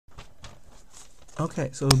Okay,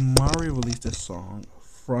 so Mari released a song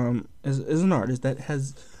from is an artist that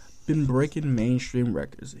has been breaking mainstream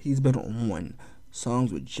records. He's been on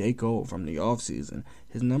songs with J. Cole from the off season.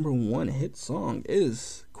 His number one hit song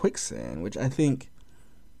is Quicksand, which I think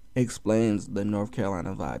explains the North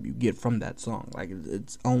Carolina vibe you get from that song. Like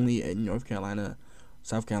it's only a North Carolina,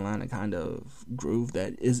 South Carolina kind of groove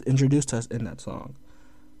that is introduced to us in that song.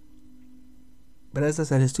 But as I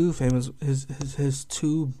said, his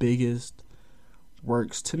two biggest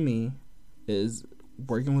works to me is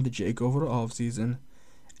working with Jake over the off season,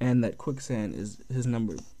 and that Quicksand is his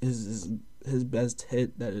best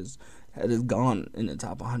hit that is gone in the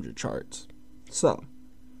top 100 charts. So,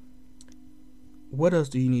 what else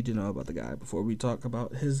do you need to know about the guy before we talk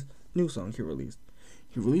about his new song he released?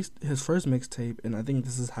 He released his first mixtape, and I think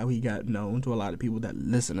this is how he got known to a lot of people that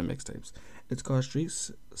listen to mixtapes. It's called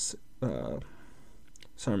Streets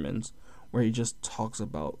Sermons, where he just talks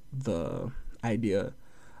about the idea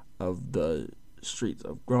of the streets,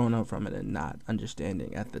 of growing up from it and not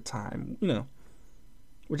understanding at the time,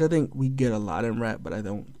 which I think we get a lot in rap, but I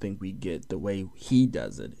don't think we get the way he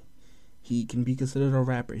does it. He can be considered a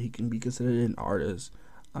rapper, he can be considered an artist,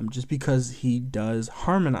 just because he does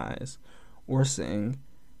harmonize or sing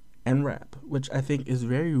and rap, which I think is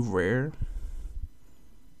very rare,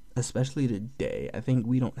 especially today. I think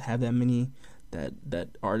we don't have that many that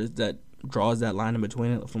artists that draws that line in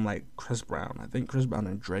between it, from like Chris Brown. I think Chris Brown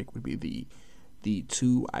and Drake would be the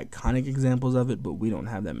two iconic examples of it, but we don't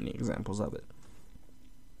have that many examples of it.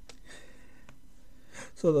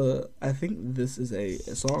 So I think this is a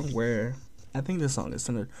song where I think this song is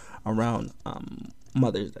centered around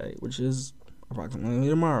Mother's Day, which is approximately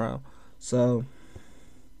tomorrow. So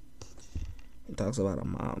it talks about a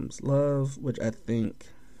mom's love, which I think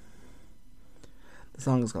the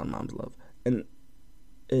song is called Mom's Love, and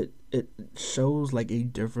it shows like a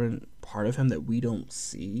different part of him that we don't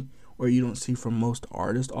see, or you don't see from most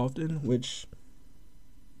artists often, which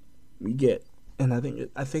we get. And I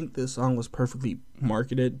think this song was perfectly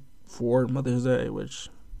marketed for Mother's Day,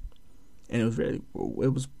 and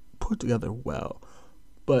it was put together well.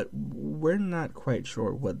 But we're not quite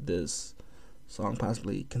sure what this song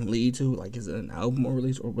possibly can lead to. Like, is it an album or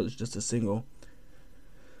release, or was it just a single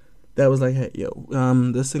that was like, hey,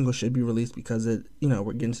 this single should be released because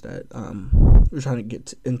we're getting to that, we're trying to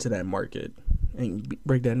get into that market and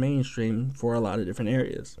break that mainstream for a lot of different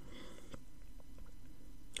areas.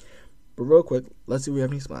 But real quick, let's see if we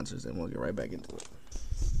have any sponsors, and we'll get right back into it.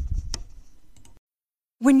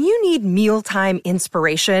 When you need mealtime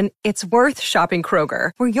inspiration, it's worth shopping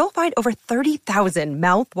Kroger, where you'll find over 30,000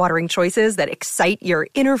 mouth-watering choices that excite your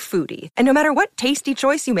inner foodie. And no matter what tasty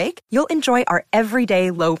choice you make, you'll enjoy our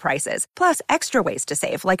everyday low prices, plus extra ways to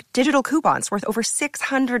save, like digital coupons worth over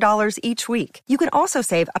 $600 each week. You can also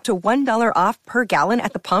save up to $1 off per gallon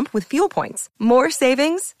at the pump with fuel points. More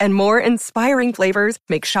savings and more inspiring flavors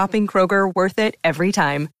make shopping Kroger worth it every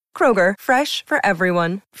time. Kroger, fresh for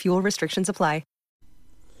everyone. Fuel restrictions apply.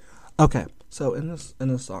 Okay, so in this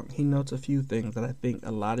song, he notes a few things that I think a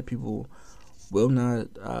lot of people will not,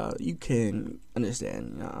 you can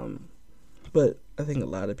understand, but I think a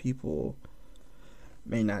lot of people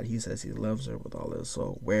may not. He says he loves her with all this,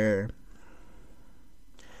 so where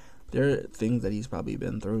there are things that he's probably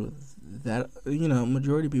been through that,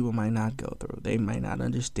 majority of people might not go through. They might not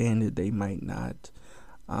understand it. They might not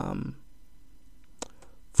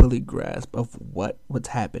fully grasp of what's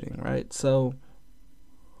happening, right? So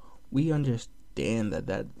we understand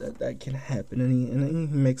that can happen, and he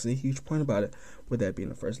makes a huge point about it, with that being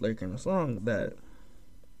the first lyric in the song, that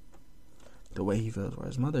the way he feels for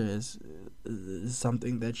his mother is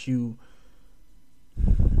something that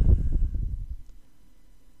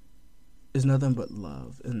is nothing but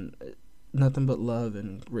love and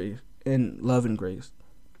grace and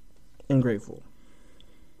grateful.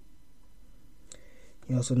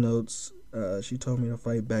 He also notes, she told me to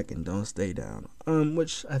fight back and don't stay down.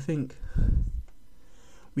 Which I think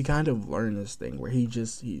we kind of learn this thing where he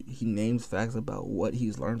names facts about what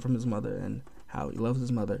he's learned from his mother and how he loves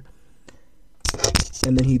his mother,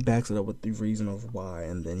 and then he backs it up with the reason of why,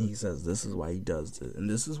 and then he says this is why he does it, and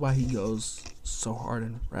this is why he goes so hard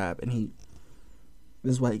in rap, and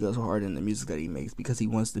this is why he goes so hard in the music that he makes, because he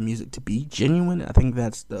wants the music to be genuine. I think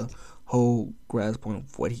that's the whole grasp point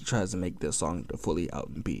of what he tries to make this song to fully out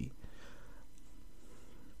and be.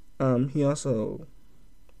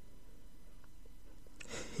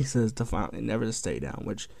 He says to finally never to stay down,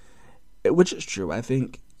 which is true. I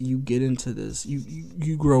think you get into this,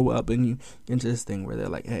 you grow up and you get into this thing where they're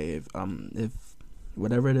like, hey, if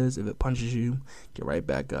whatever it is, if it punches you, get right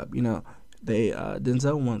back up.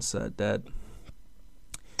 Denzel once said that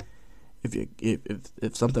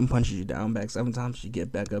if something punches you down back 7 times, you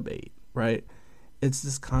get back up 8, right? It's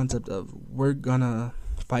this concept of we're gonna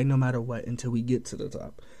fight no matter what until we get to the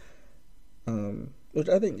top, which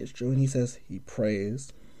I think is true. And he says he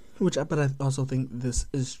prays, but I also think this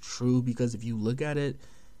is true because if you look at it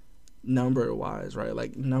number wise, right?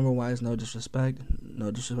 Like number wise, no disrespect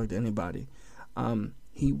to anybody.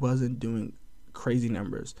 He wasn't doing crazy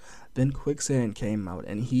numbers. Then Quicksand came out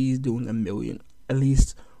and he's doing 1 million, at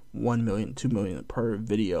least 1 million, 2 million per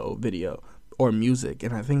video or music.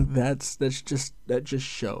 And I think that just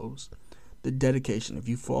shows the dedication. If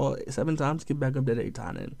you fall 7 times, get back up that 8th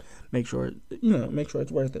time and make sure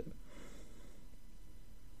it's worth it.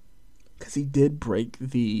 Because he did break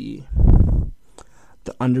the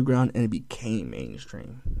underground and it became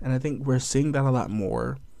mainstream. And I think we're seeing that a lot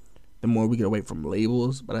more the more we get away from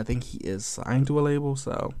labels. But I think he is signed to a label,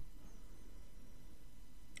 so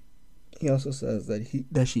he also says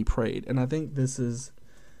that she prayed, and I think this is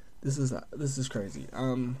crazy.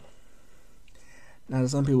 Now to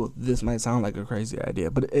some people this might sound like a crazy idea,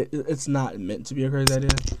 but it's not meant to be a crazy idea.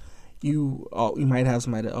 You might have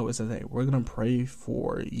somebody that always says, "Hey, we're gonna pray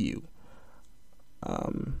for you,"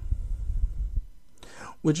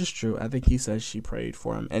 which is true. I think he says she prayed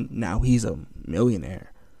for him, and now he's a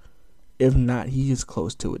millionaire. If not, he is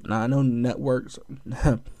close to it. Now I know networks,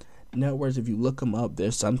 if you look them up,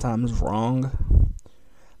 they're sometimes wrong.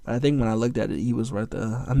 But I think when I looked at it, he was worth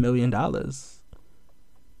 $1 million,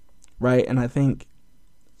 right? And I think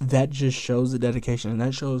that just shows the dedication, and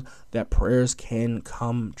that shows that prayers can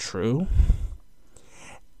come true.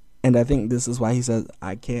 And I think this is why he says,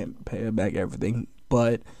 "I can't pay back everything,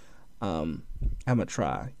 but I'm gonna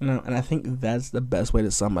try." And I think that's the best way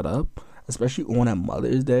to sum it up, especially on a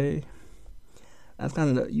Mother's Day. That's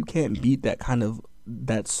kind of you can't beat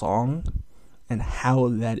that song and how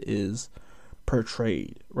that is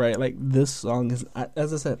portrayed, right? Like this song is,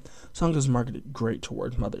 as I said, song is marketed great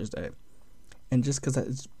towards Mother's Day, and just because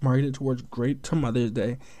it's marketed towards great to Mother's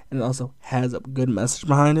Day, and it also has a good message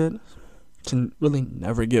behind it, to really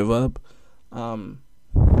never give up. I'm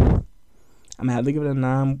gonna have to give it a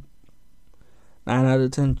 9 out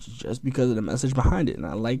of 10 just because of the message behind it. And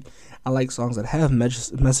I like songs that have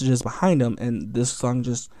messages behind them, and this song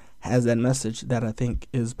just has that message that I think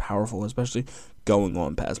is powerful, especially going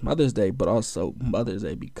on past Mother's Day, but also Mother's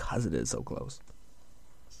Day because it is so close.